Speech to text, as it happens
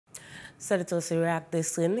Senator Seriake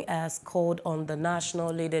Dickson has called on the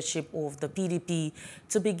national leadership of the PDP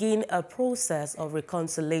to begin a process of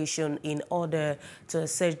reconciliation in order to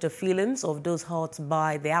assuage the feelings of those hurt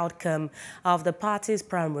by the outcome of the party's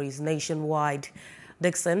primaries nationwide.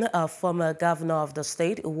 Dickson, a former governor of the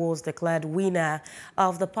state who was declared winner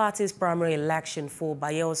of the party's primary election for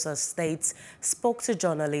Bayelsa State, spoke to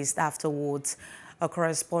journalists afterwards. A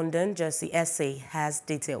correspondent, Jesse Essay, has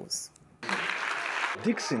details.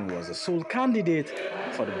 Dickson was the sole candidate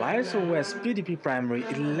for the Bayelsa West P.D.P primary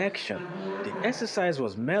election. The exercise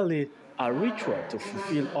was merely a ritual to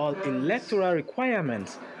fulfill all electoral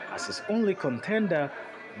requirements, as his only contender,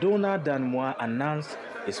 Donald Danmoa, announced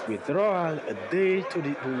his withdrawal a day to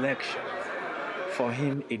the election. For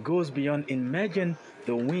him, it goes beyond emerging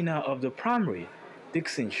the winner of the primary.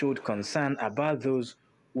 Dickson showed concern about those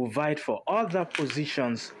who vied for other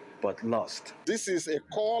positions but lost. This is a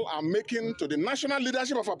call I'm making to the national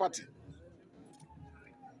leadership of our party.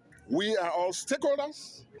 We are all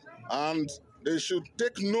stakeholders, and they should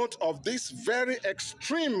take note of this very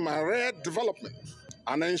extreme and rare development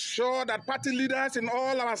and ensure that party leaders in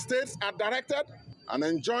all our states are directed and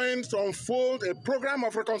enjoined to unfold a program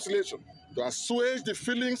of reconciliation to assuage the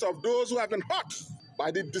feelings of those who have been hurt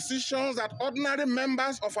by the decisions that ordinary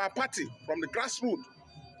members of our party from the grassroots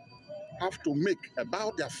have to make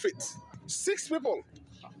about their fate. 6 people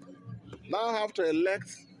now have to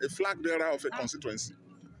elect a flag bearer of a constituency.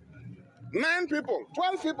 9 people,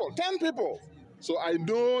 12 people, 10 people. So I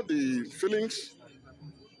know the feelings,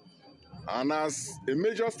 and as a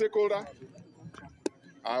major stakeholder,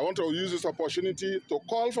 I want to use this opportunity to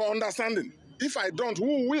call for understanding. If I don't,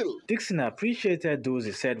 who will? Dickson appreciated those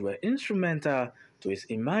he said were instrumental to his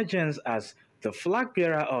emergence as the flag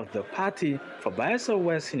bearer of the party for Bayelsa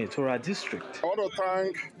West Senatorial District. I want to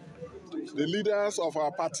thank the leaders of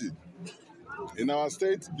our party in our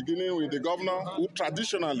state, beginning with the governor, who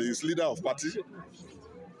traditionally is leader of party.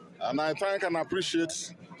 And I thank and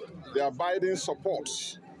appreciate the abiding support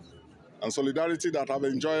and solidarity that I've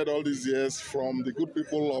enjoyed all these years from the good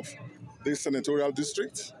people of this senatorial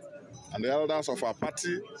district and the elders of our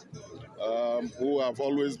party who have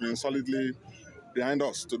always been solidly behind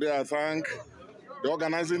us. Today I thank the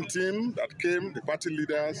organizing team that came, the party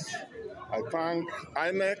leaders. I thank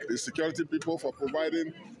INEC, the security people, for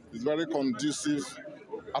providing this very conducive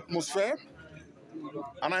atmosphere.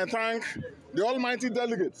 And I thank the almighty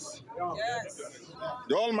delegates. Yes.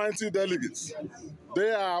 The almighty delegates.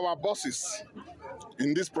 They are our bosses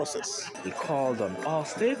in this process. He called on all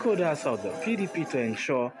stakeholders of the PDP to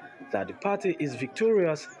ensure that the party is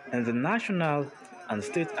victorious in the national and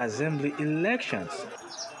state assembly elections.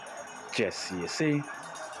 Jesse Essay,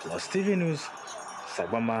 Plus TV News,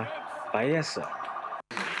 Sagbama, Bayelsa.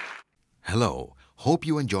 Hello, hope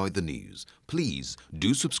you enjoyed the news. Please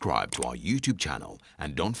do subscribe to our YouTube channel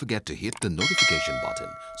and don't forget to hit the notification button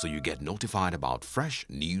so you get notified about fresh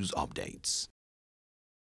news updates.